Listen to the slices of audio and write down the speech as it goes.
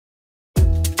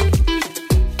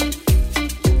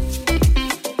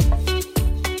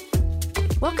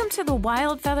to the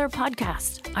Wild Feather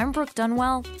Podcast. I'm Brooke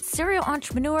Dunwell, serial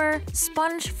entrepreneur,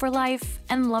 sponge for life,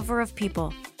 and lover of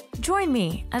people. Join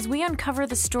me as we uncover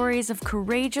the stories of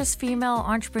courageous female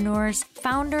entrepreneurs,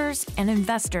 founders, and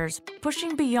investors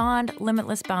pushing beyond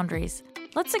limitless boundaries.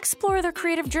 Let's explore their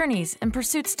creative journeys and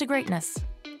pursuits to greatness.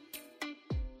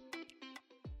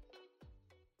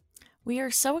 We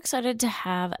are so excited to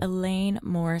have Elaine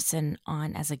Morrison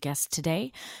on as a guest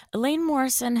today. Elaine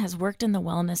Morrison has worked in the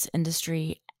wellness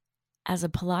industry as a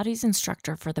Pilates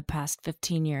instructor for the past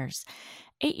 15 years.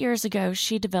 8 years ago,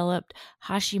 she developed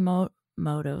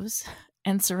Hashimoto's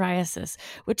and psoriasis,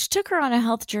 which took her on a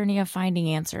health journey of finding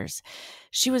answers.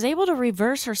 She was able to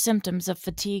reverse her symptoms of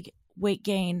fatigue, weight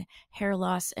gain, hair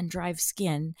loss, and dry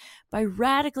skin by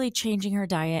radically changing her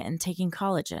diet and taking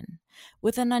collagen.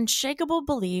 With an unshakable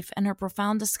belief in her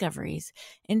profound discoveries,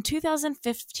 in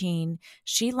 2015,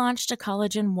 she launched a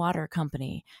collagen water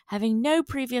company, having no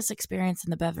previous experience in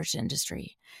the beverage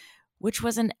industry, which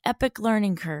was an epic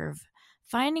learning curve,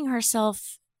 finding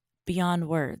herself beyond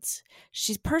words.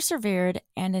 She's persevered,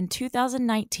 and in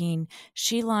 2019,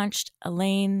 she launched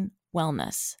Elaine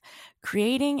Wellness,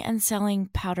 creating and selling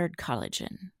powdered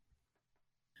collagen.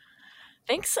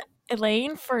 Thanks,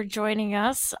 Elaine, for joining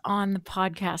us on the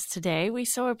podcast today. We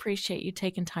so appreciate you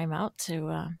taking time out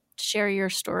to share your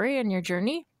story and your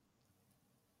journey.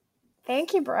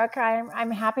 Thank you, Brooke.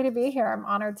 I'm happy to be here. I'm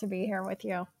honored to be here with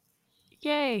you.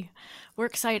 Yay. We're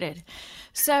excited.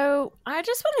 So I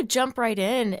just want to jump right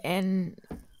in and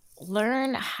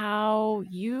learn how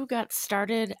you got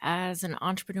started as an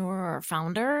entrepreneur or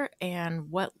founder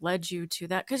and what led you to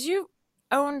that. Because you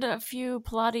owned a few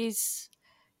Pilates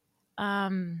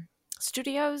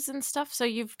studios and stuff. So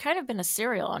you've kind of been a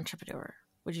serial entrepreneur,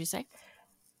 would you say?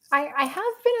 I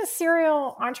have been a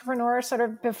serial entrepreneur sort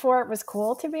of before it was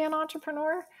cool to be an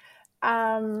entrepreneur.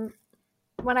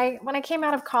 When I came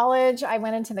out of college, I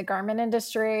went into the garment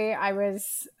industry. I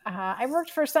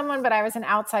worked for someone, but I was an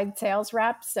outside sales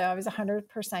rep. So I was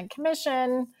 100%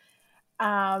 commission.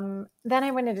 Then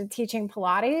I went into teaching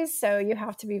Pilates. So you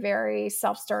have to be very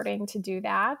self-starting to do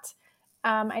that.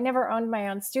 I never owned my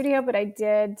own studio, but I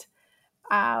did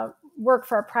work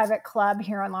for a private club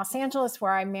here in Los Angeles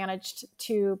where I managed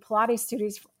 2 Pilates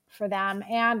studios for them.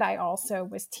 And I also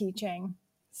was teaching.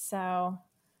 So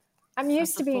I'm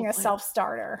used to being a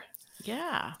self-starter.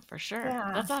 Yeah, for sure.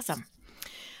 Yeah. That's awesome.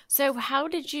 So how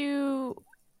did you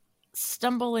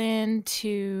stumble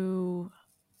into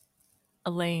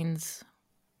Elaine's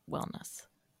Wellness?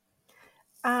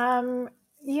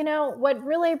 What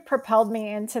really propelled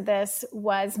me into this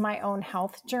was my own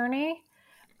health journey.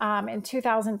 In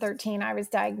 2013, I was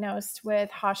diagnosed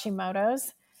with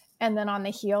Hashimoto's. And then on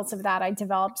the heels of that, I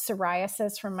developed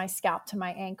psoriasis from my scalp to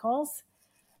my ankles.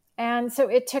 And so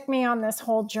it took me on this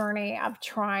whole journey of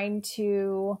trying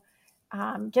to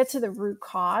get to the root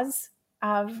cause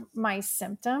of my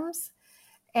symptoms.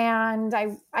 And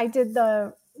I did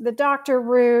the doctor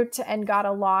route and got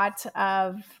a lot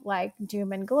of like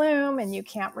doom and gloom, and you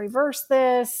can't reverse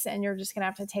this, and you're just going to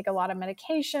have to take a lot of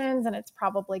medications, and it's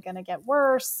probably going to get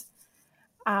worse.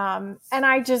 And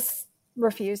I just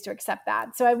refused to accept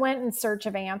that. So I went in search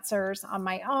of answers on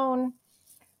my own.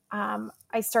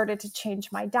 I started to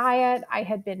change my diet. I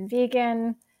had been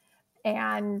vegan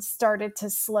and started to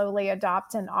slowly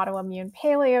adopt an autoimmune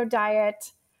paleo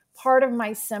diet. Part of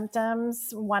my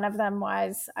symptoms, one of them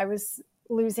was I was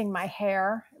losing my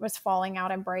hair. It was falling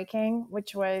out and breaking,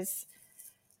 which was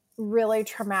really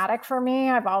traumatic for me.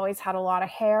 I've always had a lot of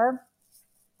hair.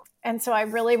 And so I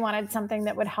really wanted something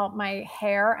that would help my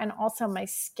hair and also my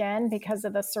skin because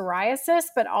of the psoriasis,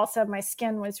 but also my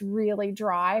skin was really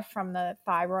dry from the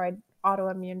thyroid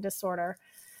autoimmune disorder.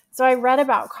 So I read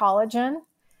about collagen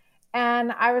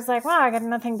and I was like, wow, I got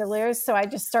nothing to lose. So I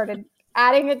just started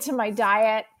adding it to my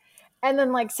diet. And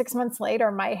then like 6 months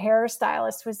later, my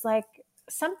hairstylist was like,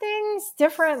 something's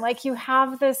different. Like you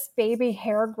have this baby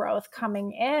hair growth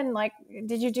coming in. Like,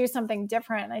 did you do something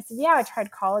different? And I said, yeah, I tried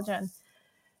collagen.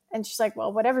 And she's like,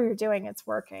 well, whatever you're doing, it's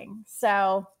working.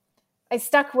 So I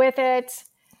stuck with it.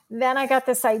 Then I got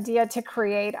this idea to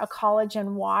create a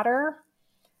collagen water.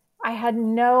 I had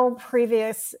no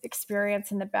previous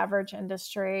experience in the beverage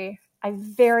industry. I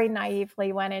very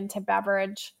naively went into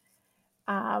beverage.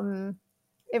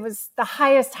 It was the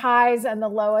highest highs and the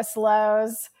lowest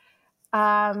lows.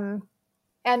 And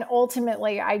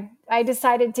ultimately, I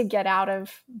decided to get out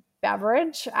of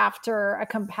beverage after a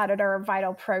competitor,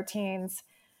 Vital Proteins,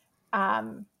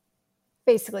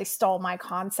 basically stole my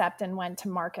concept and went to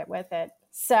market with it.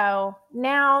 So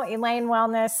now Elaine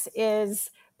Wellness is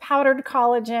powdered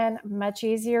collagen, much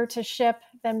easier to ship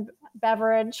than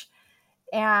beverage.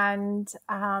 And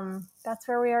that's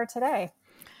where we are today.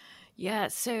 Yeah,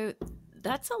 so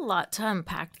that's a lot to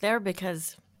unpack there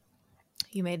because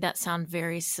you made that sound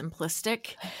very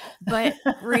simplistic, but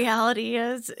reality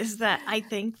is that I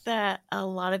think that a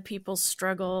lot of people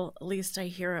struggle, at least I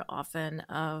hear it often,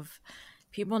 of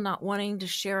people not wanting to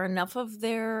share enough of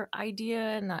their idea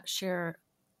and not share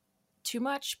too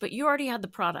much, but you already had the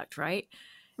product, right?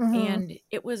 Mm-hmm. And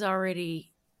it was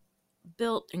already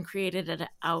built and created it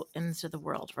out into the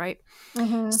world, right?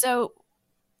 Mm-hmm. So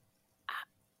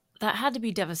that had to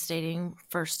be devastating,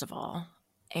 first of all.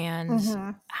 And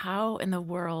Mm-hmm. how in the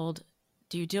world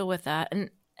do you deal with that?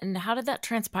 And how did that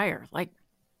transpire? Like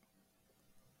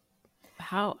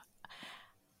how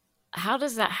how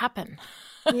does that happen?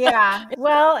 Yeah. It's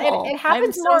Well, awful. it I'm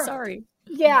happens so more. sorry.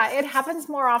 Yeah, it happens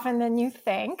more often than you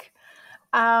think.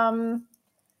 Um,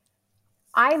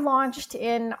 I launched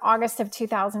in August of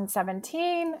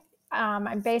 2017.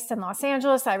 I'm based in Los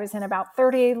Angeles. I was in about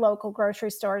 30 local grocery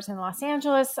stores in Los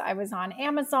Angeles. I was on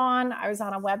Amazon. I was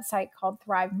on a website called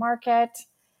Thrive Market.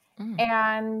 Mm.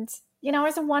 And, it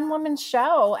was a one woman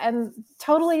show and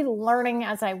totally learning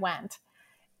as I went.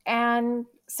 And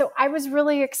so I was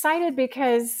really excited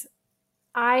because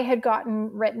I had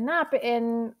gotten written up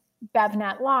in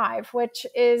BevNet Live, which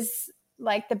is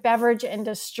like the beverage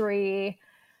industry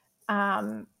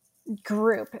um,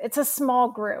 group. It's a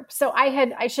small group. So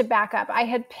I should back up. I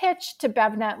had pitched to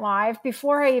BevNet Live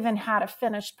before I even had a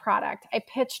finished product. I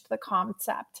pitched the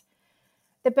concept.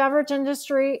 The beverage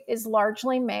industry is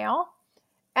largely male.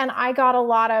 And I got a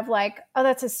lot of like, oh,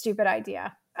 that's a stupid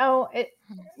idea. No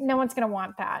one's going to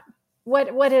want that.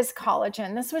 What is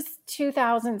collagen? This was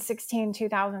 2016,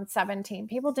 2017.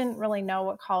 People didn't really know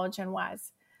what collagen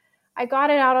was. I got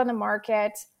it out on the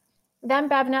market. Then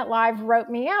BevNet Live wrote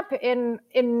me up in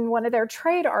one of their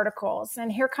trade articles.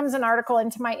 And here comes an article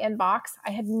into my inbox.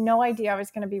 I had no idea I was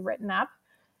going to be written up.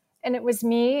 And it was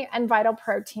me and Vital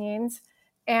Proteins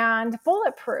and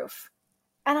Bulletproof.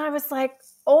 And I was like,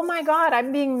 oh my God,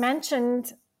 I'm being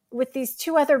mentioned with these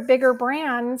two other bigger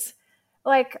brands.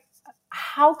 Like,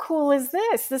 how cool is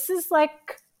this? This is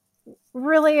like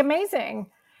really amazing.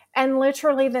 And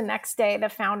literally the next day, the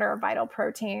founder of Vital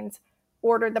Proteins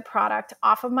ordered the product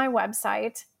off of my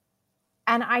website.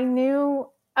 And I knew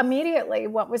immediately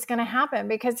what was going to happen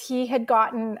because he had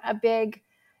gotten a big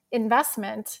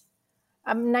investment,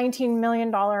 a $19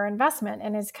 million investment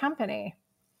in his company.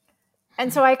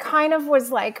 And so I kind of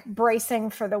was like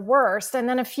bracing for the worst. And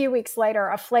then a few weeks later,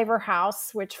 a flavor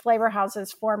house, which flavor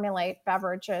houses formulate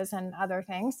beverages and other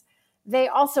things, they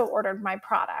also ordered my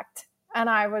product. And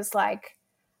I was like,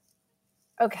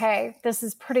 okay, this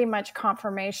is pretty much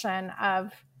confirmation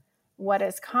of what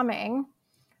is coming.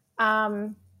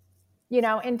 In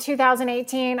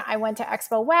 2018, I went to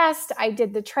Expo West. I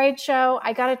did the trade show.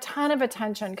 I got a ton of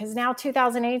attention because now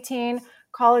 2018,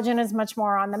 collagen is much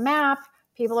more on the map.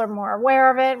 People are more aware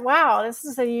of it. Wow, this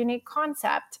is a unique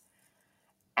concept.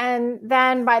 And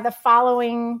then by the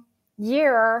following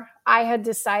year, I had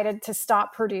decided to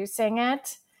stop producing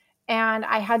it. And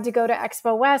I had to go to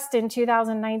Expo West in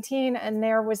 2019. And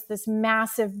there was this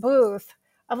massive booth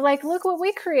of like, look what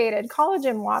we created,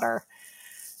 collagen water.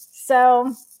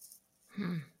 So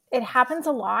it happens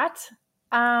a lot.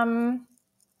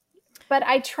 But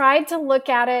I tried to look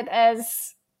at it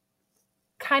as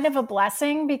kind of a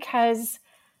blessing because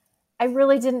I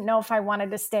really didn't know if I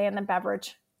wanted to stay in the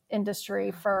beverage industry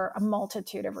for a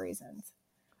multitude of reasons.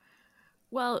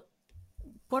 Well,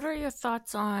 what are your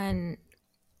thoughts on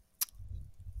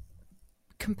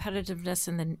competitiveness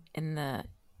in the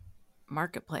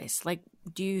marketplace? Like,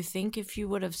 do you think if you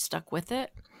would have stuck with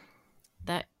it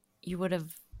that you would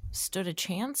have stood a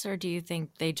chance, or do you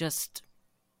think they just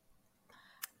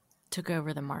took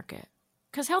over the market?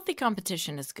 Because healthy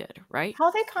competition is good, right?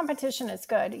 Healthy competition is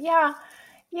good. Yeah.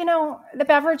 The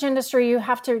beverage industry, you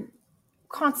have to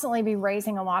constantly be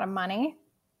raising a lot of money.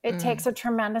 It takes a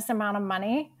tremendous amount of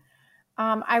money.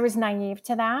 I was naive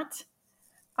to that.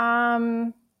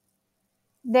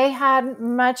 They had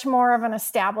much more of an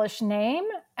established name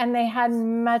and they had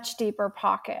much deeper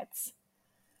pockets.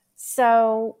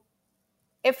 So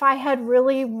if I had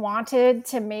really wanted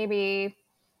to maybe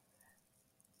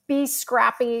be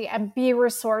scrappy and be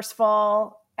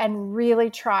resourceful and really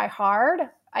try hard,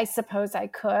 I suppose I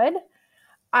could.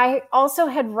 I also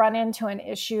had run into an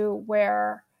issue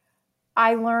where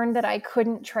I learned that I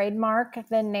couldn't trademark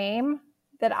the name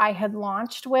that I had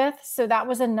launched with. So that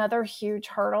was another huge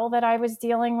hurdle that I was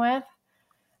dealing with.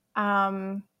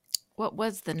 What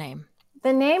was the name?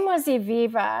 The name was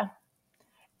Eviva.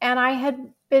 And I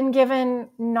had been given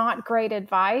not great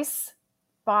advice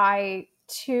by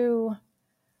two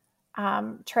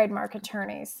trademark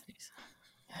attorneys.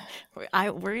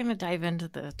 We're going to dive into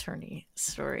the attorney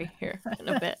story here in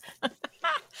a bit.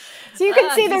 So you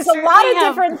can see there's a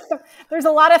lot of there's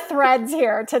a lot of threads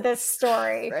here to this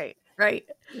story. Right.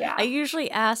 Yeah. I usually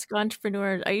ask my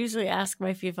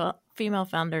female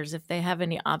founders if they have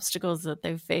any obstacles that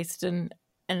they've faced and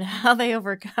how they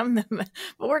overcome them.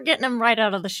 But we're getting them right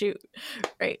out of the chute,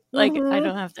 right? Like, I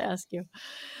don't have to ask you.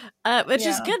 Which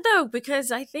is good, though, because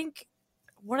I think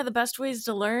one of the best ways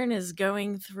to learn is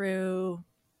going through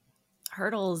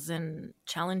hurdles and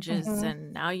challenges,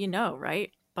 and now you know,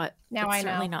 right? But now it's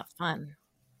certainly not fun.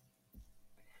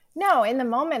 No, in the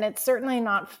moment, it's certainly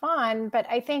not fun. But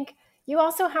I think you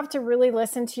also have to really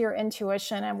listen to your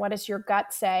intuition and what does your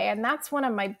gut say. And that's one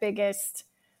of my biggest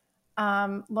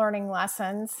learning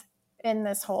lessons in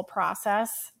this whole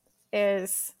process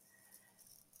is,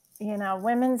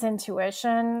 women's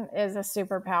intuition is a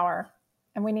superpower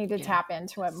and we need to tap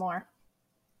into it more.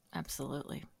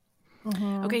 Absolutely.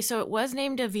 Okay, so it was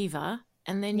named Aviva,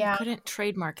 and then you couldn't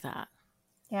trademark that.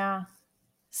 Yeah.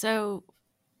 So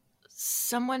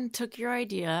someone took your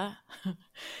idea,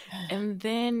 and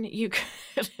then you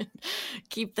couldn't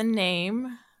keep the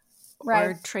name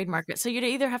or trademark it. So you'd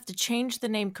either have to change the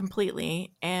name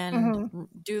completely and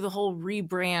do the whole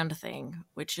rebrand thing,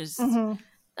 which is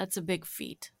that's a big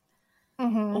feat,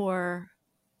 or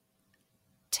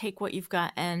take what you've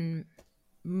got and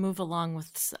move along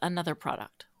with another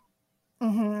product.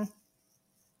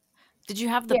 Did you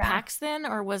have the packs then,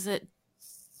 or was it?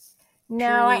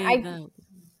 No, I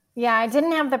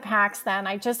didn't have the packs then.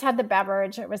 I just had the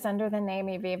beverage. It was under the name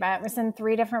Aviva. It was in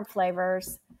 3 different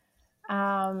flavors.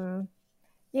 To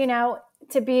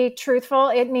be truthful,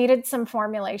 it needed some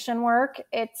formulation work.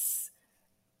 It's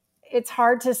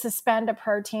hard to suspend a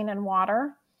protein in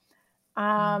water.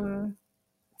 So,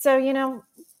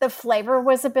 the flavor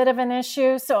was a bit of an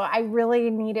issue. So I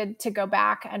really needed to go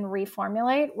back and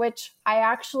reformulate, which I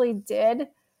actually did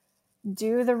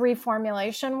do the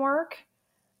reformulation work.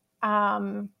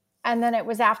 And then it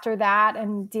was after that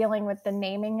and dealing with the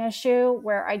naming issue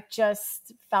where I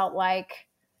just felt like,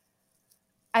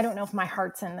 I don't know if my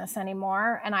heart's in this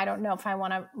anymore. And I don't know if I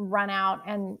want to run out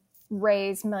and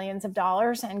raise millions of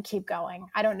dollars and keep going.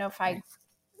 I don't know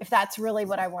if that's really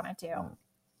what I want to do.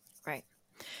 Right.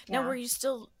 Now, were you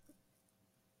still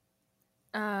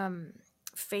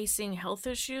facing health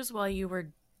issues while you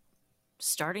were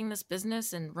starting this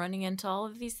business and running into all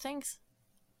of these things?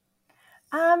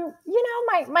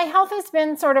 My health has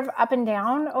been sort of up and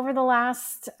down over the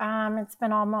last, it's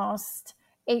been almost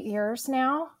 8 years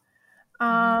now.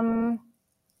 I've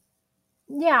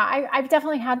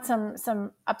definitely had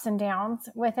some ups and downs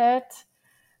with it.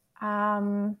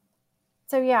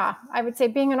 I would say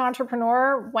being an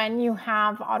entrepreneur when you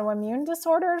have autoimmune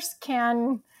disorders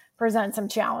can present some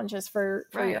challenges for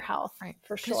your health,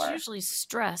 for sure. Because usually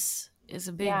stress is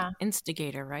a big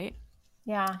instigator, right?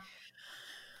 Yeah.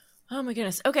 Oh my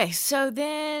goodness. Okay, so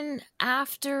then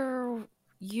after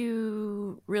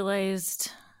you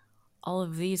realized all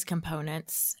of these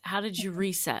components, how did you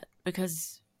reset?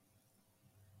 Because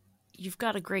you've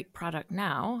got a great product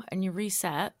now and you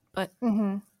reset, but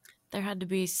there had to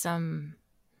be some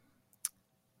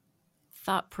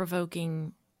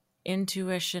thought-provoking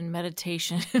intuition,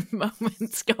 meditation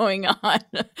moments going on,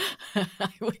 I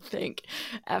would think,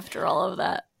 after all of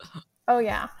that. Oh,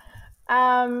 yeah.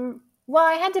 Well,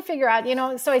 I had to figure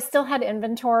out, so I still had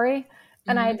inventory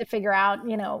and I had to figure out,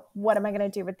 what am I going to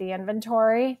do with the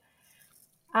inventory?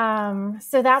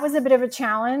 So that was a bit of a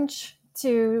challenge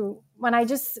when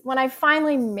I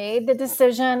finally made the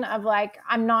decision of like,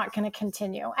 I'm not going to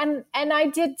continue. And I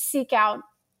did seek out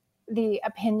the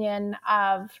opinion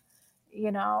of,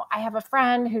 I have a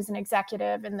friend who's an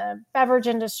executive in the beverage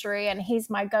industry and he's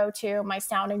my go-to, my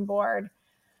sounding board.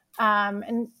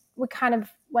 And we kind of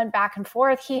went back and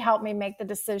forth. He helped me make the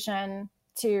decision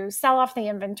to sell off the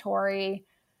inventory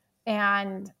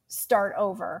and start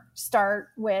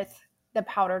with the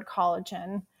powdered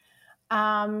collagen.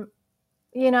 And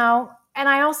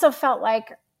I also felt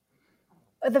like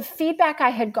the feedback I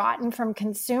had gotten from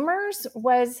consumers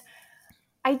was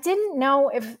I didn't know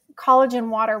if collagen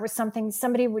water was something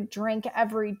somebody would drink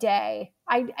every day.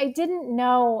 I didn't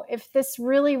know if this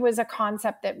really was a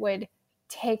concept that would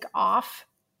take off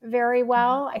very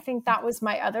well. I think that was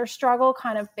my other struggle,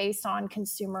 kind of based on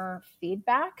consumer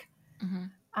feedback.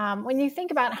 When you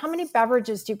think about how many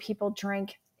beverages do people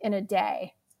drink in a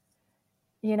day,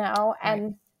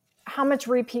 and how much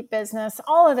repeat business,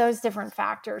 all of those different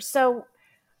factors. So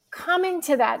coming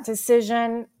to that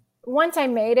decision, once I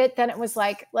made it, then it was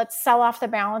like, let's sell off the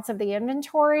balance of the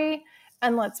inventory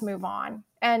and let's move on.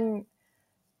 And,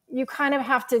 you kind of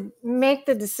have to make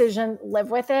the decision, live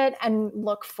with it, and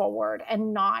look forward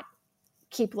and not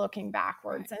keep looking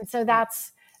backwards. And so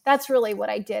that's really what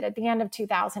I did. At the end of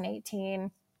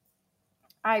 2018,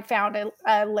 I found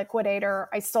a liquidator.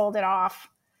 I sold it off.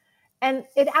 And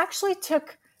it actually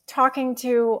took talking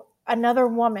to another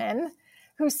woman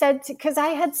who said, because I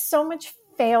had so much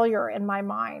failure in my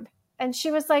mind. And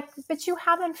she was like, but you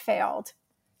haven't failed.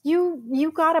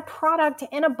 You got a product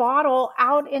in a bottle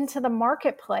out into the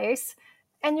marketplace,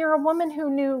 and you're a woman who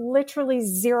knew literally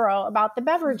zero about the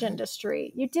beverage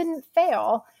industry. You didn't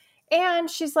fail. And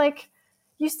she's like,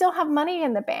 you still have money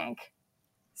in the bank.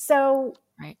 So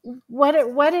Right.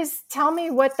 what is, tell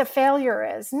me what the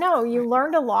failure is. No, you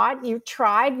learned a lot. You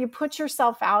tried, you put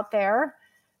yourself out there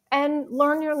and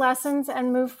learn your lessons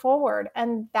and move forward.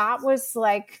 And that was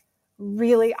like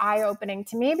really eye-opening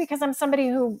to me, because I'm somebody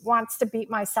who wants to beat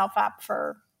myself up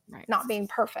for not being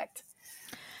perfect.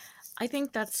 I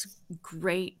think that's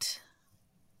great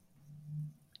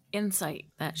insight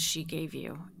that she gave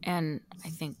you. And I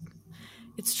think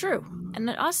it's true. And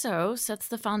it also sets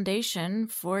the foundation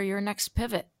for your next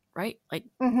pivot, right? Like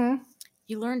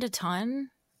you learned a ton.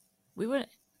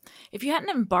 If you hadn't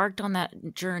embarked on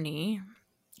that journey,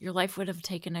 your life would have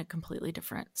taken a completely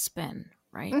different spin,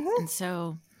 right? And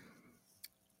so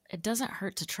it doesn't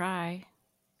hurt to try.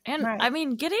 And I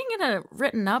mean, getting it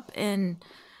written up in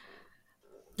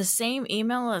the same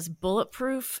email as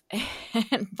Bulletproof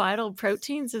and Vital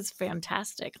Proteins is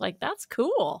fantastic. Like, that's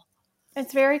cool.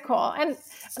 It's very cool. And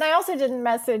I also didn't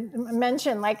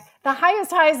mention like the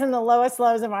highest highs and the lowest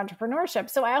lows of entrepreneurship.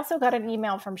 So I also got an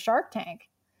email from Shark Tank.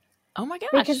 Oh my gosh.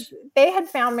 Because they had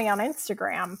found me on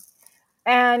Instagram.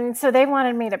 And so they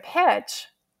wanted me to pitch.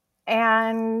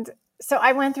 And so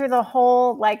I went through the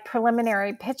whole like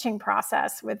preliminary pitching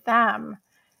process with them,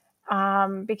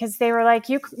 because they were like,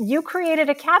 you created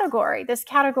a category. This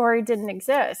category didn't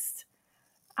exist.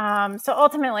 So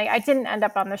ultimately, I didn't end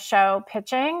up on the show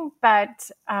pitching, but,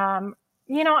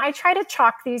 I try to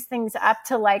chalk these things up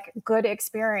to like good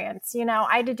experience.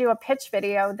 I had to do a pitch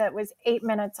video that was 8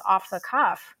 minutes off the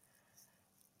cuff.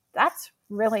 That's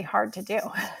really hard to do.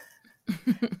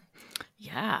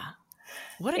 Yeah.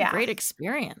 What a great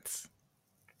experience.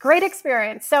 Great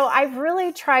experience. So I've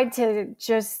really tried to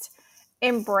just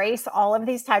embrace all of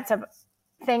these types of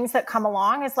things that come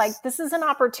along. It's like, this is an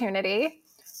opportunity,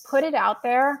 put it out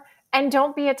there, and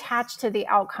don't be attached to the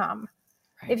outcome.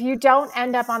 Right. If you don't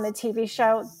end up on the TV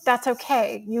show, that's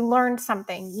okay. You learned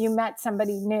something. You met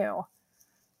somebody new.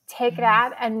 Take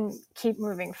that and keep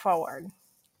moving forward.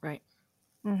 Right.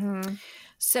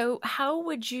 So how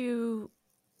would you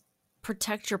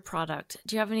protect your product?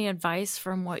 Do you have any advice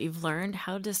from what you've learned?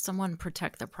 How does someone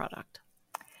protect their product?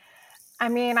 I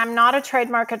mean, I'm not a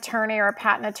trademark attorney or a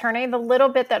patent attorney. The little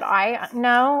bit that I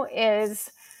know is,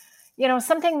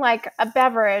 something like a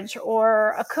beverage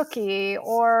or a cookie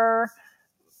or,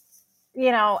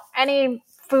 any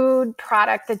food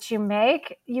product that you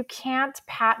make, you can't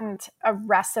patent a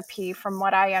recipe from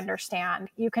what I understand.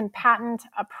 You can patent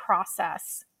a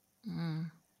process.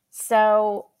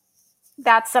 So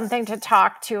that's something to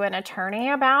talk to an attorney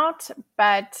about.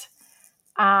 But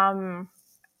I'm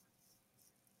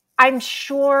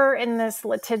sure in this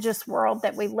litigious world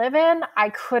that we live in, I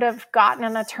could have gotten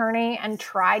an attorney and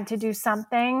tried to do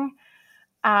something.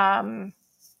 But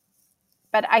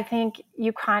I think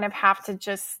you kind of have to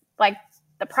just, like,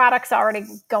 the product's already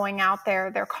going out there.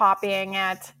 They're copying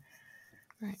it.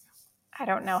 Right. I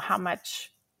don't know how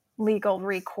much legal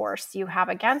recourse you have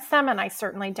against them. And I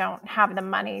certainly don't have the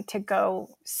money to go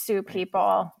sue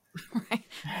people. Right.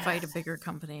 Fight a bigger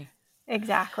company.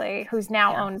 Exactly. Who's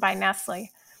now owned by Nestle.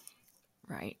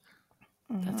 Right.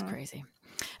 That's crazy.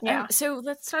 Yeah. So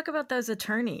let's talk about those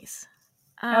attorneys.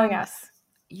 Oh, yes.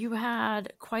 You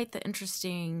had quite the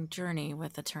interesting journey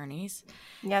with attorneys.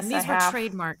 Yes, and these I have. were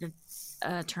trademark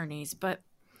attorneys, but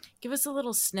give us a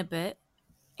little snippet.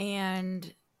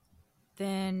 And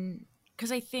then,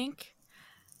 because I think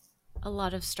a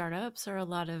lot of startups or a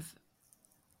lot of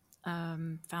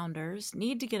founders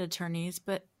need to get attorneys,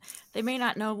 but they may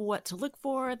not know what to look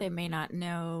for. They may not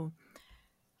know.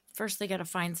 First, they got to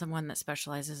find someone that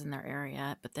specializes in their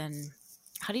area, but then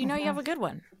how do you know you have a good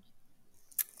one?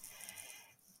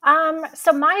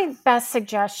 So my best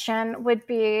suggestion would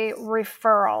be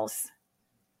referrals.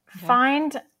 Okay.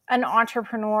 Find an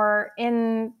entrepreneur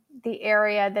in the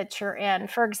area that you're in.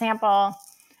 For example,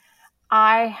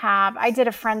 I did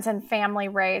a friends and family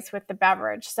raise with the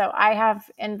beverage. So I have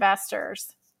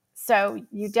investors. So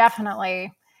you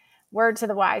definitely, word to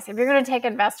the wise, if you're going to take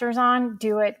investors on,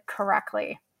 do it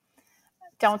correctly.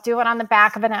 Don't do it on the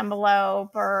back of an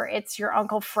envelope, or it's your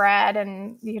Uncle Fred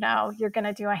and, you're going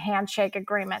to do a handshake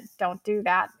agreement. Don't do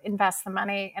that. Invest the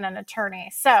money in an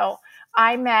attorney. So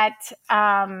I met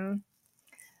one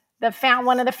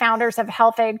of the founders of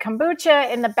Health Aid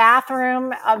Kombucha in the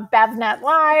bathroom of BevNet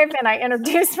Live, and I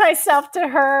introduced myself to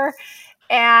her.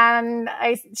 And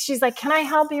she's like, can I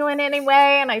help you in any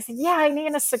way? And I said, yeah, I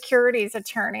need a securities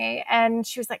attorney. And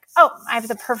she was like, oh, I have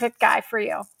the perfect guy for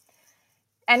you.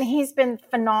 And he's been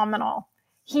phenomenal.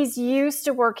 He's used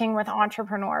to working with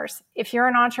entrepreneurs. If you're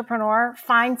an entrepreneur,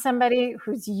 find somebody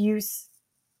who's used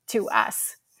to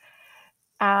us.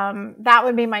 That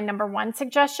would be my number one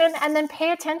suggestion. And then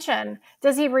pay attention.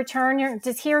 Does he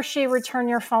or she return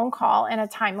your phone call in a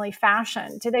timely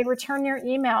fashion? Do they return your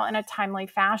email in a timely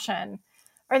fashion?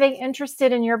 Are they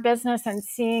interested in your business and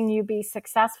seeing you be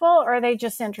successful, or are they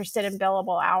just interested in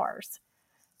billable hours?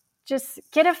 Just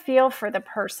get a feel for the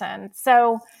person.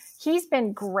 So he's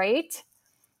been great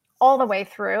all the way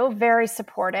through, very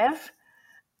supportive.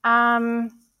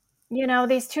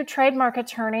 These two trademark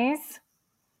attorneys,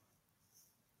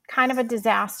 kind of a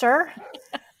disaster.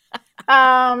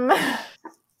 And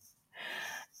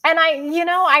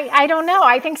I don't know.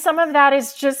 I think some of that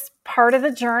is just part of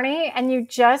the journey, and you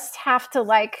just have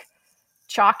to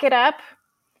chalk it up.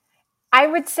 I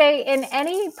would say in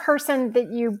any person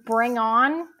that you bring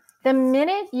on, the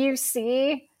minute you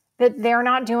see that they're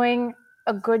not doing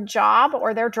a good job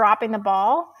or they're dropping the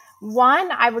ball,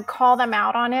 one, I would call them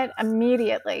out on it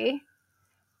immediately.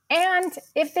 And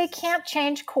if they can't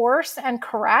change course and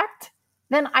correct,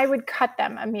 then I would cut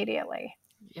them immediately.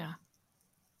 Yeah.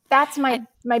 That's my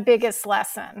biggest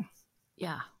lesson.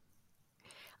 Yeah.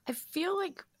 I feel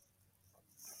like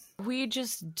we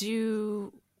just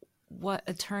do what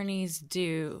attorneys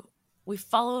do. We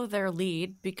follow their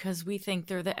lead because we think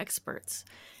they're the experts.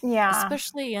 Yeah.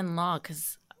 Especially in law,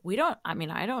 because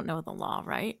I don't know the law,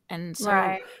 right? And so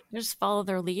Right. just follow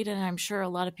their lead, and I'm sure a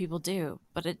lot of people do.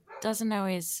 But it doesn't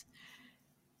always,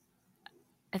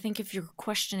 I think if you're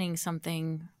questioning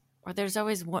something, or there's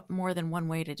always more than one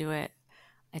way to do it,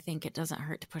 I think it doesn't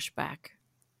hurt to push back.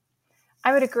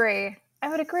 I would agree.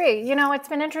 It's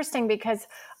been interesting because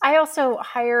I also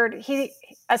hired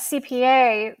a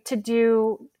CPA to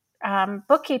do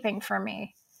bookkeeping for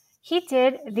me. He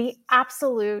did the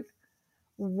absolute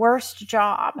worst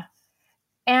job.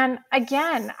 And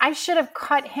again, I should have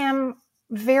cut him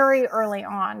very early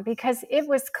on because it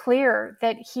was clear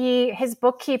that his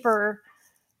bookkeeper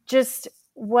just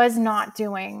was not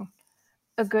doing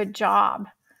a good job.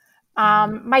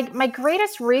 My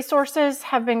greatest resources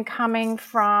have been coming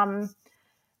from,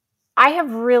 I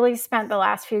have really spent the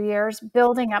last few years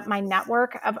building up my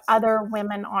network of other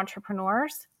women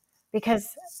entrepreneurs, because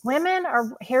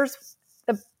here's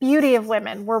the beauty of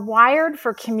women. We're wired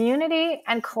for community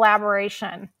and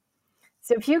collaboration.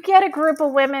 So if you get a group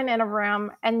of women in a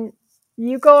room and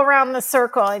you go around the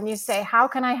circle and you say, how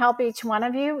can I help each one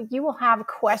of you? You will have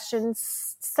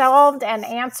questions solved and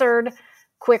answered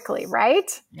quickly,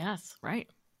 right? Yes, right.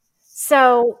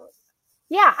 So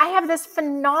yeah, I have this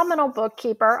phenomenal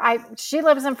bookkeeper. She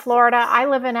lives in Florida. I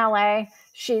live in LA.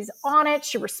 She's on it.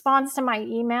 She responds to my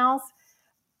emails.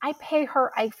 I pay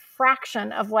her a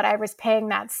fraction of what I was paying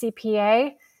that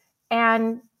CPA.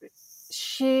 And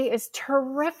she is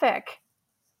terrific.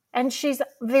 And she's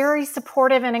very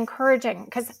supportive and encouraging,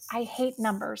 because I hate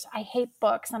numbers. I hate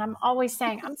books. And I'm always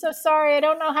saying, I'm so sorry. I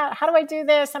don't know how do I do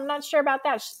this? I'm not sure about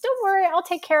that. Don't worry. I'll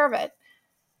take care of it.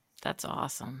 That's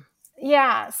awesome.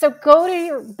 Yeah. So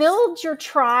build your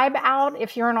tribe out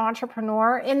if you're an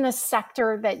entrepreneur in the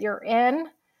sector that you're in,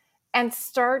 and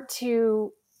start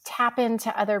to tap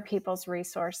into other people's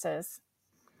resources.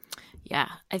 Yeah.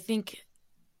 I think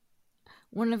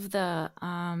one of the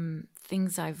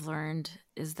things I've learned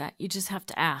is that you just have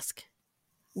to ask.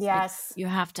 Yes. You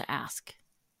have to ask.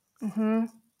 Mm-hmm.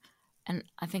 And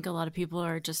I think a lot of people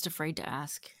are just afraid to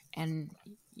ask, and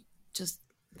just,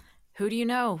 who do you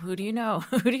know? Who do you know?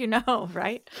 Who do you know?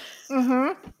 Right?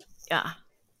 Mm-hmm. Yeah.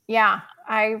 Yeah.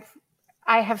 I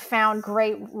have found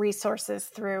great resources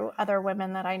through other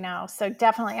women that I know. So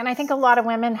definitely. And I think a lot of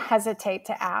women hesitate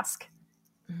to ask.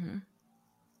 Mm-hmm.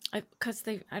 Because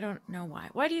I don't know why.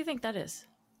 Why do you think that is?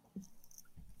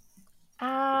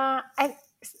 I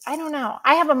don't know.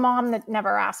 I have a mom that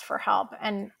never asked for help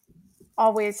and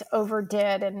always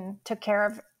overdid and took care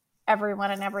of everyone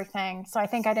and everything. So I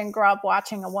think I didn't grow up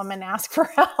watching a woman ask for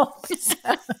help. So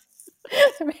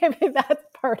maybe that's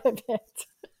part of it.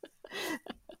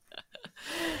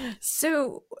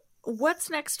 So what's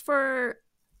next for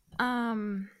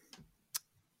your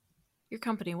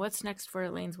company? What's next for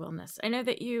Elaine's Wellness? I know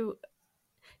that you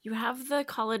have the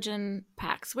collagen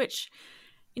packs, which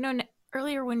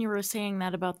Earlier when you were saying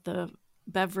that about the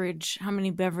beverage, how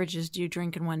many beverages do you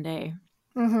drink in one day?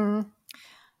 Mm-hmm.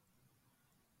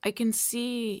 I can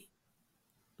see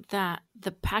that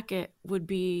the packet would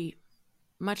be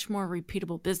much more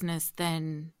repeatable business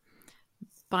than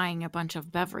buying a bunch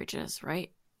of beverages,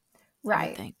 right? I would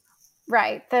Right. think.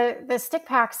 Right. The stick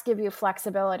packs give you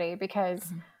flexibility because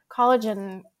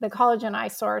Mhm. the collagen I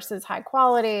source is high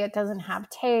quality. It doesn't have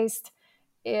taste.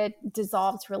 It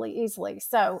dissolves really easily.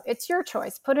 So it's your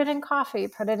choice. Put it in coffee,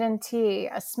 put it in tea,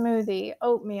 a smoothie,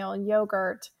 oatmeal,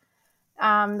 yogurt.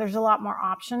 There's a lot more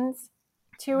options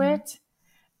to Mhm. it.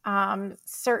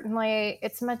 Certainly,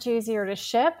 it's much easier to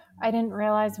ship. I didn't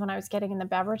realize when I was getting in the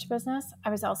beverage business, I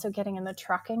was also getting in the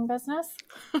trucking business.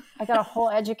 I got a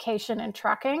whole education in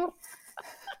trucking.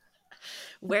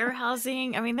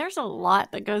 Warehousing. I mean, there's a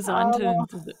lot that goes on to Oh,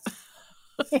 into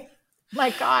the. my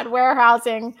God,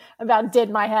 warehousing about did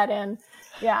my head in.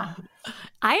 Yeah.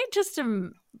 I just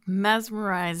am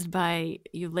mesmerized by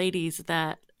you ladies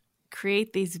that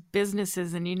create these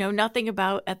businesses and you know nothing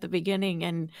about at the beginning.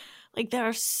 And like, there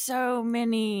are so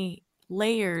many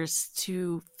layers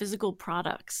to physical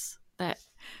products that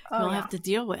Oh, you'll yeah. have to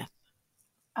deal with.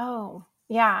 Oh,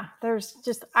 yeah. There's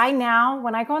just, I now,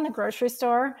 when I go in the grocery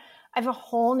store, I have a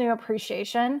whole new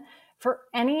appreciation for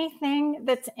anything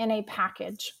that's in a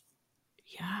package.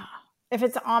 Yeah. If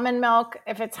it's almond milk,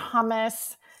 if it's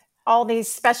hummus, all these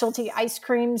specialty ice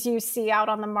creams you see out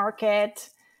on the market,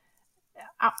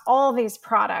 all these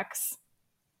products,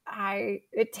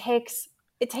 it takes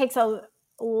a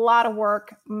lot of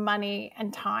work, money,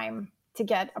 and time to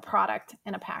get a product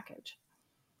in a package.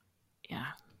 Yeah.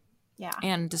 Yeah.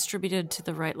 And distributed to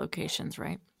the right locations,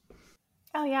 right?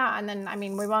 Oh yeah, and then I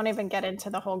mean, we won't even get into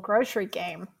the whole grocery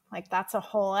game. Like that's a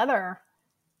whole other.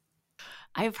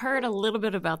 I've heard a little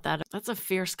bit about that. That's a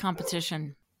fierce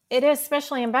competition. It is,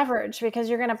 especially in beverage, because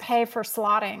you're going to pay for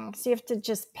slotting, so you have to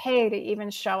just pay to even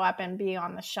show up and be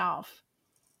on the shelf.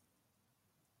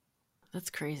 That's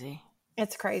crazy.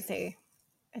 It's crazy.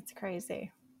 It's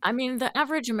crazy. I mean, the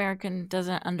average American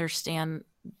doesn't understand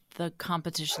the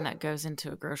competition that goes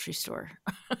into a grocery store.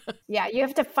 Yeah, you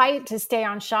have to fight to stay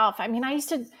on shelf. I mean, I used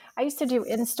to do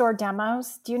in-store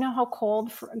demos. Do you know how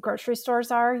cold grocery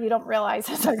stores are? You don't realize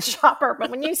as a shopper, but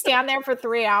when you stand there for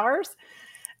 3 hours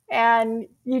and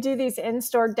you do these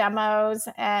in-store demos,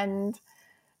 and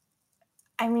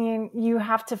I mean, you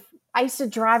have to I used to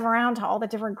drive around to all the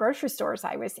different grocery stores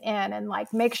I was in and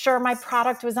like make sure my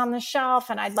product was on the shelf,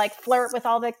 and I'd like flirt with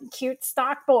all the cute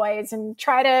stock boys and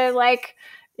try to like,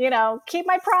 keep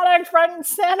my product front and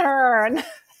center. And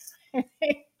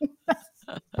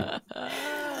Oh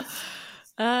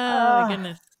my uh,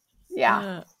 goodness.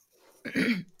 yeah. Uh,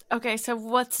 okay, so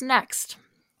what's next?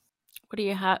 What do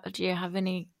you have? Do you have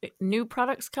any new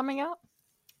products coming out?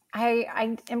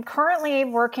 I am currently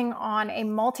working on a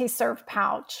multi-serve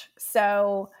pouch.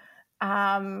 So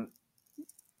um,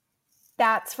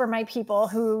 that's for my people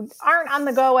who aren't on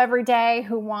the go every day,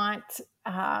 who want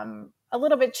a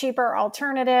little bit cheaper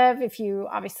alternative. If you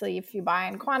buy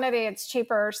in quantity, it's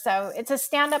cheaper. So it's a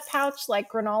stand-up pouch like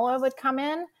granola would come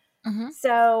in. Mm-hmm.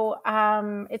 So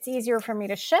it's easier for me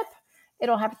to ship.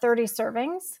 It'll have 30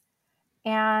 servings,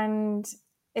 and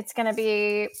it's going to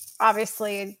be,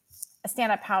 obviously, a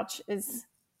stand-up pouch is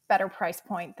better price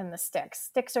point than the sticks.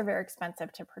 Sticks are very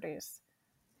expensive to produce.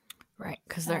 Right,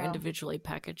 because they're So individually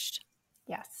packaged.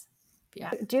 yes, Yeah.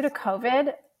 yeah. Due to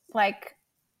COVID, like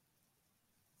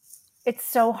it's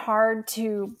so hard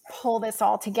to pull this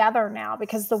all together now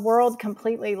because the world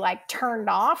completely like turned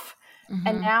off, and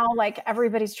Mm-hmm. now like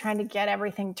everybody's trying to get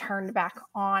everything turned back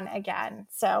on again.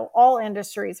 So all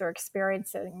industries are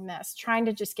experiencing this, trying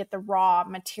to just get the raw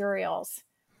materials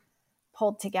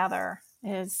pulled together.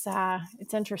 It's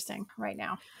interesting right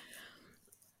now.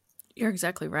 You're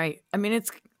exactly right. I mean,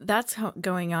 that's how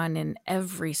going on in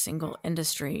every single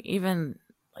industry, even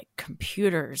like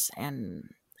computers,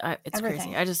 and it's crazy.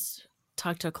 Everything. I just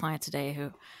talked to a client today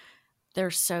who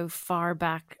they're so far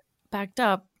backed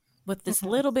up with this Mhm.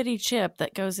 little bitty chip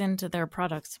that goes into their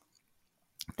products.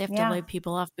 They have to Yeah. lay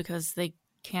people off because they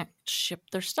can't ship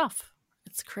their stuff.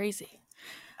 It's crazy.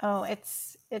 Oh,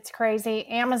 it's crazy.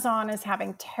 Amazon is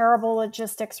having terrible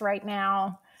logistics right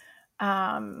now.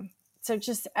 So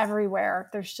just everywhere,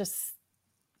 there's just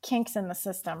kinks in the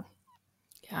system.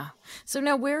 Yeah. So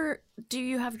now, where do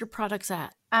you have your products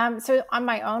at? So on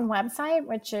my own website,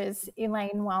 which is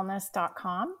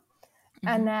elainewellness.com.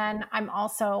 And Mm-hmm. then I'm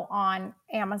also on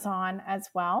Amazon as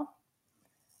well.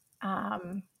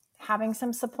 Um, Having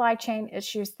some supply chain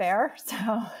issues there.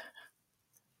 So,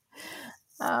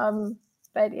 um,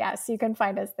 but yes, you can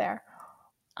find us there.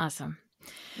 Awesome.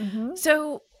 Mm-hmm.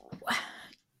 So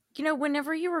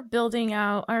Whenever you were building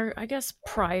out, or I guess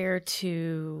prior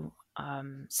to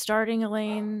starting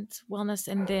Elaine's Wellness,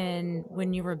 and then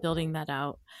when you were building that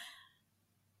out,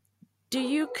 do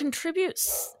you contribute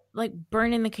like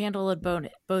burning the candle at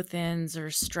both ends, or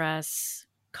stress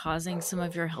causing some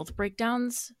of your health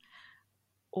breakdowns?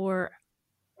 Or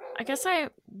I guess I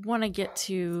want to get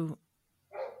to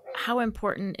how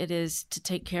important it is to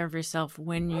take care of yourself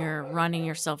when you're running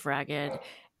yourself ragged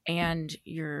and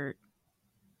you're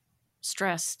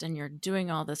stressed and you're doing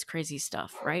all this crazy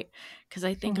stuff, right? Because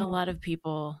I think a Mhm. lot of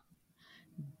people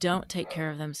don't take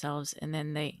care of themselves and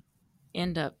then they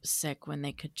end up sick when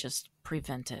they could just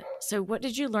prevent it. So, what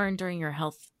did you learn during your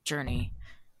health journey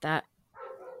that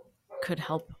could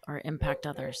help or impact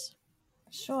others?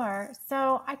 Sure.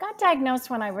 So I got diagnosed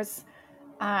when I was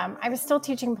still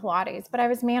teaching Pilates, but I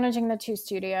was managing the two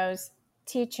studios,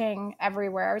 teaching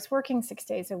everywhere. I was working 6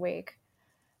 days a week.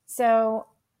 So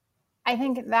I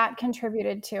think that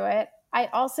contributed to it. I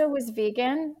also was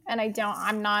vegan, and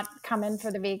I'm not coming for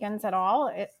the vegans at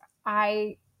all.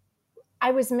 I,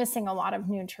 I was missing a lot of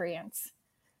nutrients.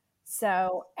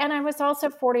 So, and I was also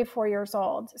 44 years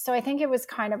old. So I think it was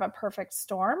kind of a perfect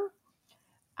storm.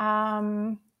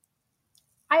 Um,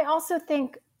 I also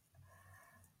think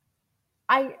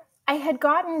I, I had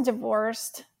gotten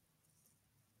divorced.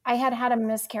 I had had a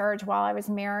miscarriage while I was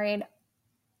married.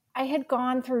 I had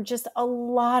gone through just a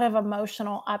lot of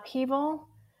emotional upheaval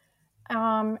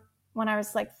um, when I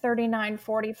was like 39,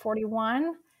 40,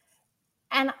 41.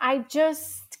 And I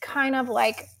just kind of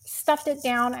like stuffed it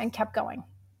down and kept going.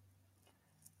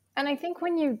 And I think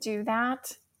when you do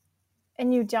that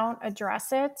and you don't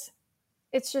address it,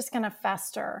 it's just going to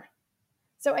fester.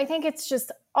 So I think it's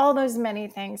just all those many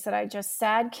things that I just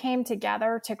said came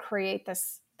together to create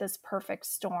this perfect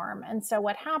storm. And so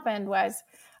what happened was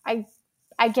I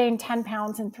I gained 10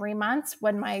 pounds in 3 months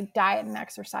when my diet and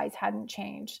exercise hadn't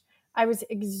changed. I was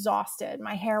exhausted.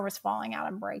 My hair was falling out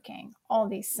and breaking, all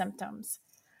these symptoms.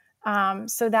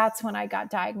 So that's when I got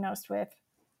diagnosed with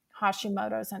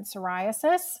Hashimoto's and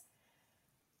psoriasis.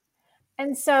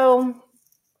 And so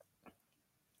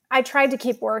I tried to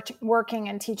keep working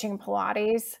and teaching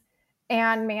Pilates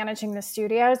and managing the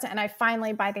studios. And I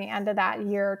finally, by the end of that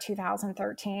year,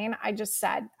 2013, I just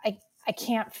said, I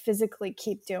can't physically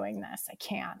keep doing this. I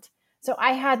can't. So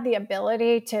I had the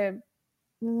ability to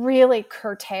really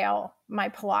curtail my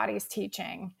Pilates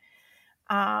teaching.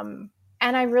 And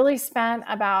I really spent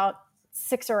about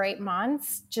 6 or 8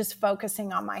 months just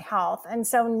focusing on my health. And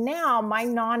so now my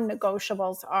non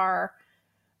negotiables are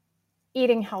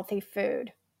eating healthy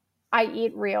food. I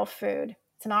eat real food.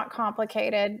 It's not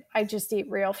complicated. I just eat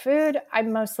real food. I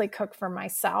mostly cook for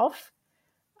myself.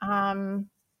 Um,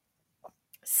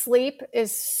 Sleep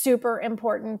is super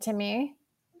important to me.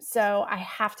 So I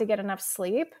have to get enough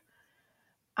sleep.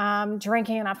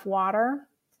 Drinking enough water.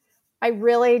 I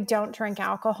really don't drink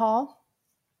alcohol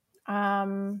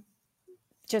um,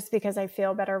 just because I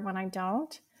feel better when I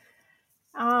don't.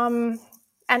 Um,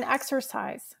 and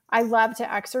exercise. I love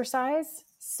to exercise.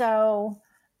 So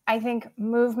I think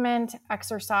movement,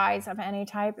 exercise of any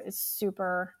type is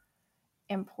super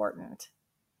important.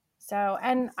 So,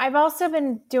 and I've also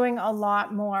been doing a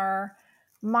lot more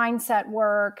mindset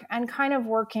work and kind of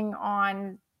working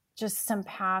on just some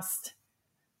past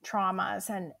traumas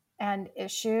and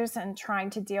issues and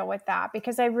trying to deal with that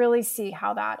because I really see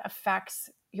how that affects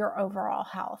your overall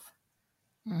health.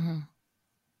 Mm-hmm.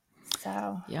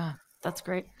 So, Yeah, that's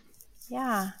great.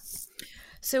 yeah.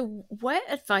 So, what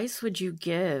advice would you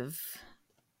give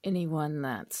anyone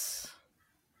that's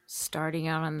starting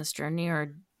out on this journey,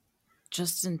 or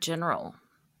just in general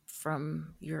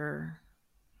from your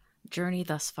journey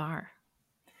thus far?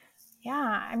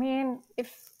 Yeah, I mean,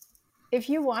 if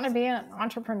you want to be an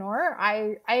entrepreneur,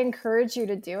 I encourage you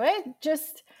to do it.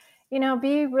 Just,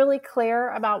 be really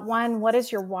clear about one, what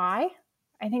is your why?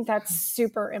 I think that's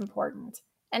super important.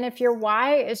 And if your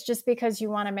why is just because you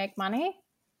want to make money,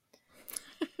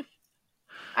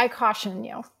 I caution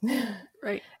you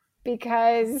Right.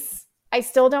 because I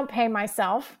still don't pay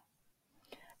myself.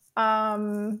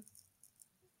 Um,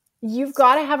 you've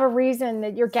got to have a reason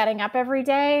that you're getting up every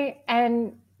day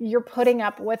and you're putting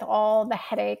up with all the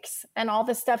headaches and all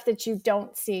the stuff that you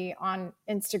don't see on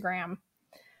Instagram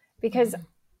because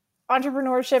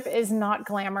entrepreneurship is not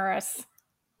glamorous.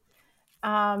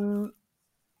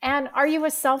 And are you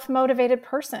a self-motivated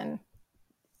person?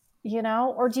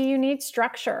 Or do you need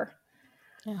structure?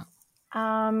 Yeah.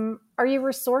 Are you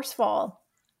resourceful?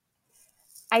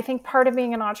 I think part of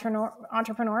being an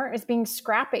entrepreneur is being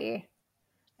scrappy.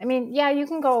 I mean, yeah, you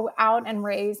can go out and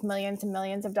raise millions and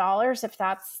millions of dollars if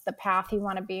that's the path you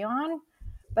want to be on.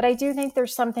 But I do think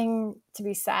there's something to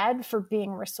be said for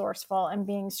being resourceful and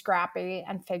being scrappy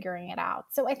and figuring it out.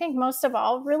 So I think most of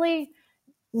all, really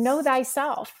know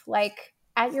thyself. Like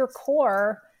at your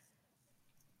core,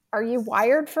 are you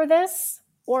wired for this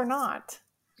or not?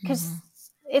 Because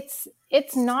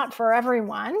it's not for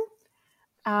everyone.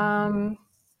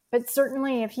 But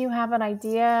certainly if you have an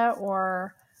idea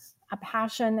or a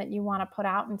passion that you want to put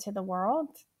out into the world,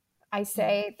 I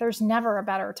say there's never a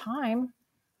better time.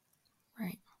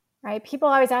 Right. People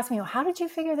always ask me, well, how did you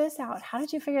figure this out? How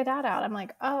did you figure that out? I'm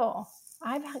like, oh,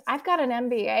 I've got an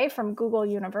MBA from Google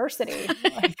University.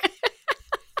 Like,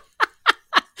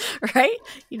 right?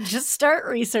 You just start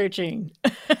researching.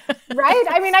 Right?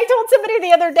 I mean, I told somebody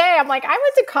the other day, I'm like, I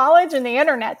went to college and the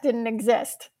internet didn't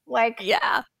exist. Like,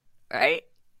 yeah, right?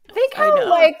 Think of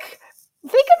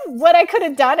what I could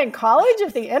have done in college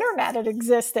if the internet had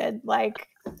existed. Like,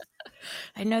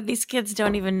 I know these kids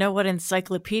don't even know what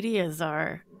encyclopedias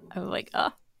are. I'm like,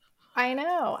 oh. I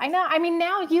know. I mean,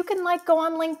 now you can like go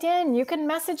on LinkedIn, you can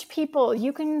message people,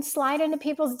 you can slide into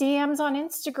people's DMs on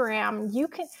Instagram.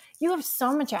 You have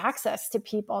so much access to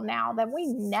people now that we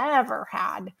never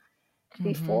had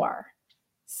before.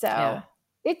 So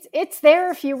it's there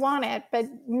if you want it, but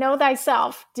know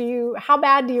thyself. How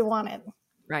bad do you want it?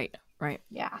 Right.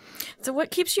 Yeah. So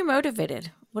what keeps you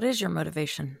motivated? What is your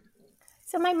motivation?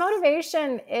 So my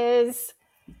motivation is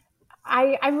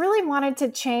I really wanted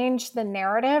to change the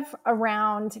narrative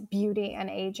around beauty and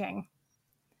aging.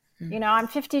 You know, I'm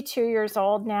 52 years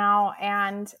old now,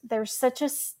 and there's such a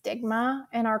stigma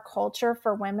in our culture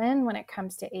for women when it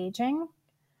comes to aging.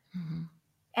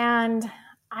 And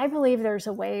I believe there's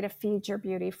a way to feed your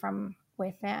beauty from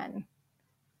within.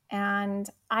 And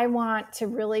I want to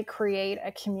really create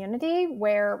a community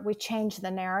where we change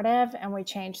the narrative and we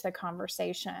change the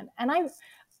conversation. And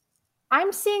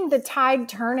I'm seeing the tide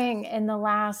turning in the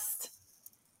last,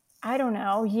 I don't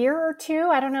know, year or two.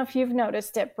 I don't know if you've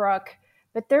noticed it, Brooke,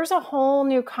 but there's a whole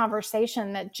new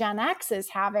conversation that Gen X is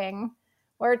having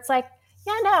where it's like,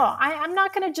 yeah, no, I'm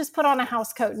not going to just put on a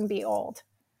house coat and be old.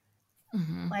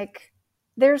 Like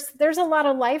there's a lot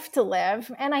of life to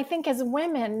live. And I think as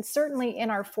women, certainly in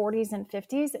our 40s and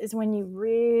 50s is when you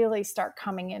really start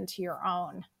coming into your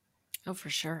own. Oh, for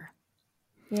sure.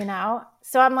 You know,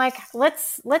 so I'm like,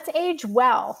 let's age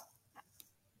well.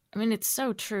 I mean, it's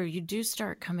so true. You do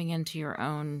start coming into your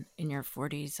own in your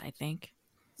 40s, I think,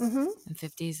 and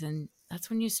 50s. And that's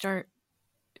when you start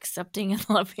accepting and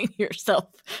loving yourself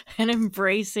and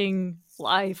embracing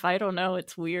life. I don't know.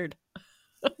 It's weird.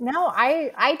 No,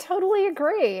 I totally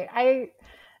agree. I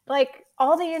like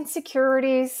all the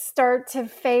insecurities start to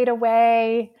fade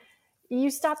away.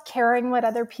 You stop caring what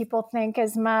other people think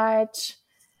as much.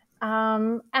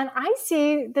 And I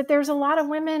see that there's a lot of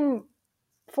women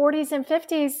 40s and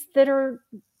 50s that are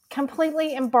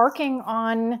completely embarking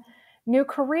on new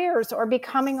careers or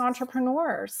becoming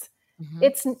entrepreneurs.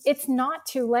 It's not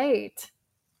too late.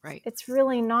 Right. It's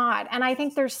really not. And I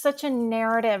think there's such a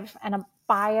narrative and a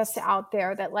bias out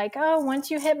there that like, oh,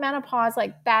 once you hit menopause,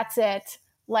 like that's it.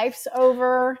 Life's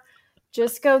over.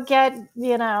 Just go get,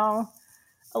 you know,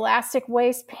 elastic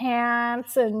waist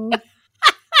pants and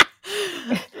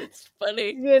it's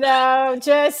funny. You know,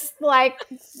 just like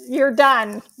you're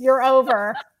done. You're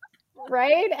over.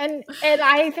 Right? And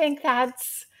I think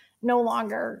that's no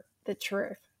longer the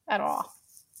truth at all.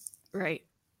 Right.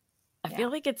 I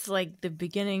feel like it's like the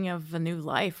beginning of a new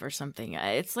life or something.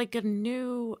 It's like a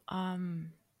new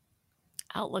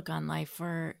outlook on life,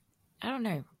 or I don't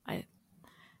know.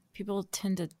 People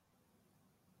tend to,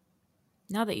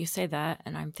 now that you say that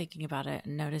and I'm thinking about it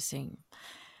and noticing,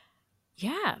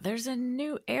 yeah, there's a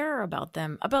new air about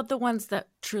them, about the ones that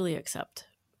truly accept,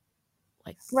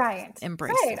 like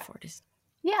embrace the 40s.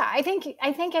 Yeah, I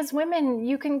think as women,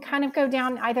 you can kind of go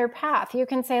down either path. You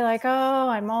can say like, oh,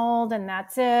 I'm old and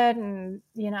that's it. And,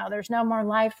 you know, there's no more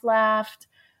life left.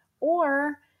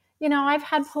 Or, you know, I've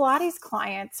had Pilates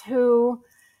clients who,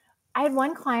 I had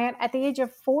one client at the age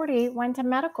of 40 went to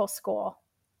medical school.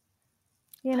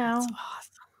 You know, that's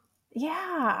awesome.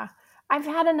 Yeah. I've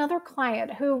had another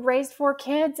client who raised 4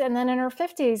 kids and then in her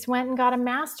 50s went and got a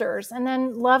master's and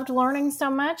then loved learning so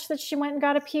much that she went and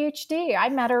got a PhD. I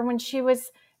met her when she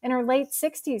was in her late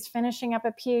 60s finishing up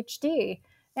a PhD.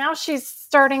 Now she's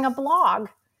starting a blog.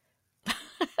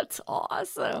 That's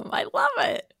awesome. I love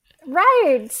it.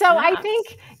 Right. So I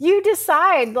think you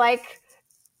decide like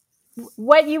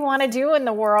what you want to do in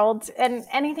the world and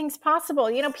anything's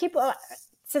possible. You know, people...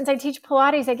 Since I teach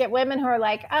Pilates, I get women who are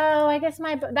like, oh, I guess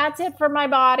that's it for my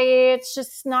body. It's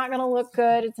just not going to look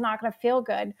good. It's not going to feel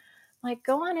good. Like,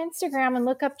 go on Instagram and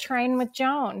look up Train with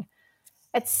Joan.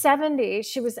 At 70,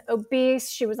 she was obese.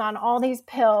 She was on all these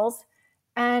pills.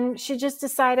 And she just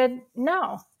decided,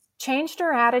 no, changed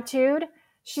her attitude.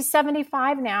 She's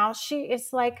 75 now. She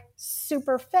is like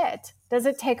super fit. Does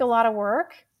it take a lot of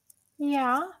work?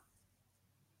 Yeah.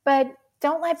 But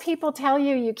don't let people tell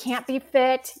you you can't be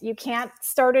fit. You can't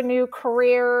start a new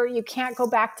career. You can't go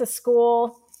back to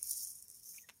school.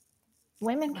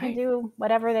 Women can do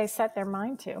whatever they set their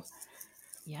mind to.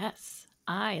 Yes.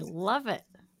 I love it.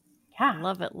 Yeah.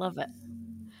 Love it. Love it.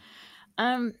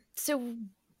 So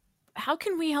how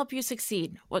can we help you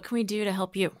succeed? What can we do to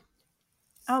help you?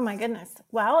 Oh my goodness.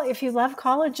 Well, if you love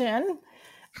collagen,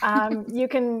 you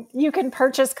can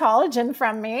purchase collagen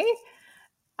from me.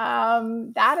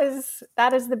 That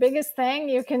is the biggest thing.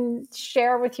 You can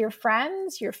share with your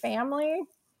friends, your family.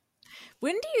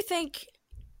 When do you think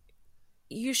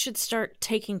you should start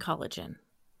taking collagen?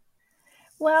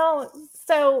 Well,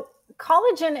 so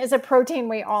collagen is a protein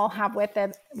we all have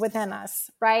within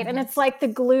us, right? And it's like the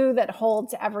glue that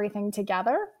holds everything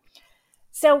together.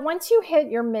 So once you hit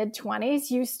your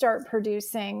mid-20s, you start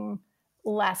producing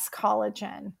less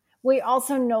collagen. We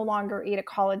also no longer eat a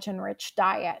collagen-rich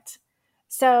diet.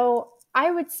 So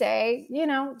I would say,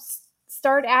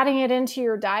 start adding it into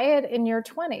your diet in your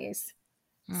 20s.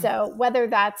 So whether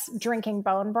that's drinking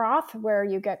bone broth where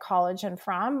you get collagen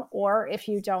from, or if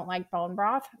you don't like bone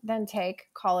broth, then take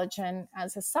collagen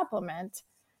as a supplement.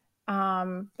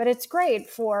 But it's great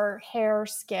for hair,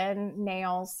 skin,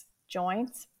 nails,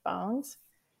 joints, bones.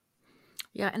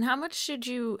 Yeah. And how much should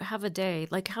you have a day?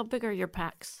 Like, how big are your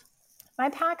packs? My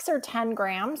packs are 10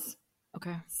 grams.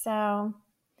 Okay. So,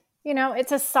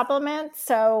 it's a supplement.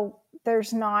 So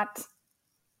there's not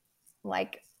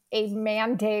like a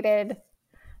mandated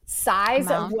size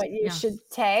of what you should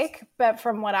take. But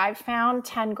from what I've found,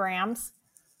 10 grams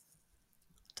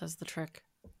does the trick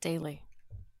daily.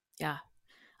 Yeah.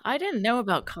 I didn't know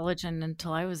about collagen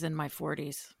until I was in my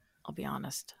 40s. I'll be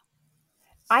honest.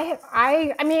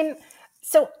 I mean,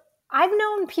 so I've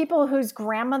known people whose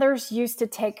grandmothers used to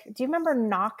take, do you remember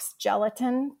Knox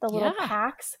gelatin, the little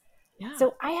packs? Yeah.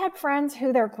 So I had friends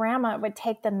who their grandma would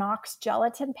take the Knox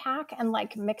gelatin pack and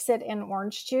like mix it in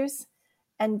orange juice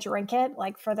and drink it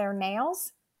like for their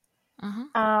nails.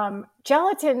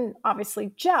 Gelatin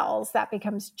obviously gels, that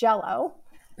becomes Jello.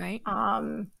 Right.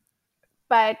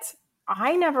 But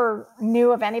I never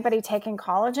knew of anybody taking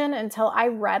collagen until I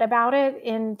read about it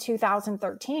in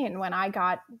 2013 when I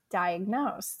got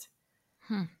diagnosed.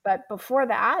 But before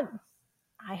that,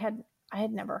 I had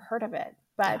never heard of it.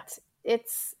 But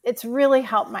it's really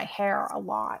helped my hair a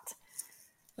lot.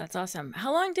 That's awesome.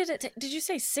 How long did it take? Did you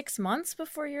say 6 months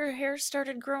before your hair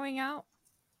started growing out?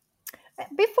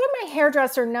 Before my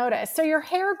hairdresser noticed. So your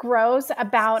hair grows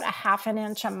about a half an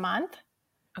inch a month.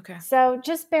 Okay. So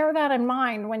just bear that in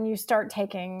mind when you start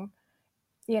taking,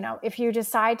 if you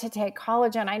decide to take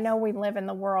collagen. I know we live in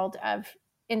the world of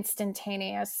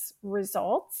instantaneous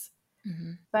results,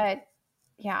 but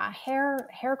yeah, hair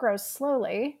grows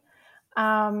slowly.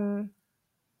 And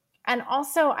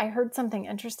also I heard something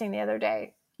interesting the other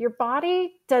day. Your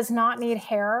body does not need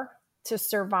hair to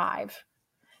survive.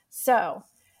 So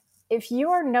if you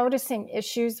are noticing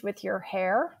issues with your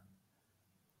hair,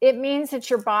 it means that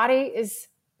your body is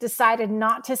decided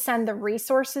not to send the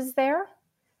resources there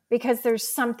because there's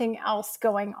something else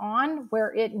going on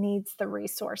where it needs the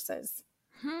resources.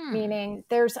 Meaning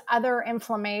there's other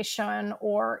inflammation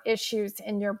or issues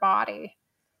in your body.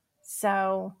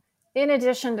 So in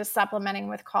addition to supplementing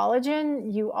with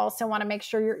collagen, you also want to make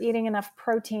sure you're eating enough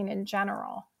protein in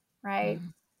general, right?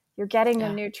 You're getting the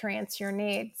nutrients you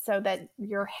need so that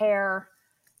your hair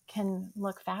can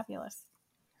look fabulous.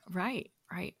 Right.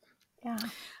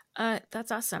 Yeah.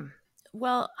 That's awesome.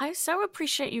 Well, I so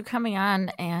appreciate you coming on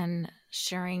and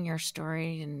sharing your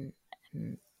story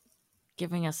and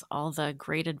giving us all the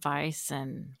great advice.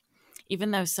 And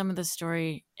even though some of the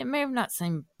story, it may have not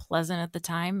seemed pleasant at the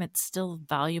time, it's still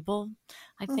valuable,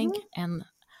 I think, and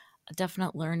a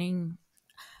definite learning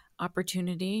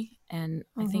opportunity. And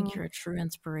I think you're a true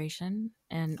inspiration,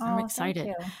 and I'm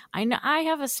excited. I know I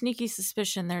have a sneaky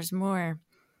suspicion there's more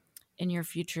in your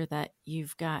future that you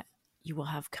will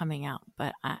have coming out,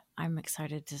 but I'm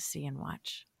excited to see and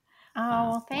watch.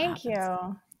 Thank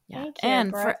you. Yeah. Thank you,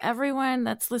 and Brooke. for everyone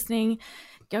that's listening,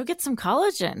 go get some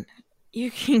collagen. You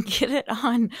can get it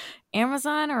on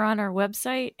Amazon or on our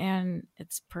website, and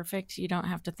it's perfect. You don't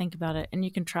have to think about it, and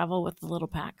you can travel with the little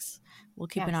packs. We'll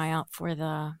keep an eye out for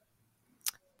the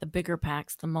bigger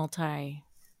packs, the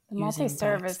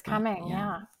multi-serve is coming.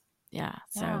 Yeah.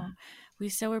 So we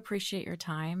so appreciate your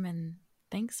time, and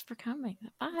thanks for coming.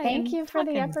 Bye. Thank you for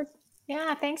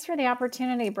thanks for the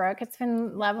opportunity, Brooke. It's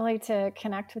been lovely to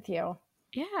connect with you.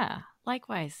 Yeah,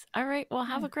 likewise. All right. Well,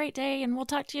 have a great day and we'll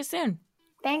talk to you soon.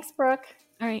 Thanks, Brooke.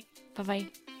 All right. Bye-bye.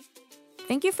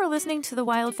 Thank you for listening to The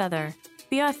Wild Feather.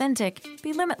 Be authentic,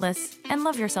 be limitless, and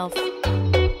love yourself.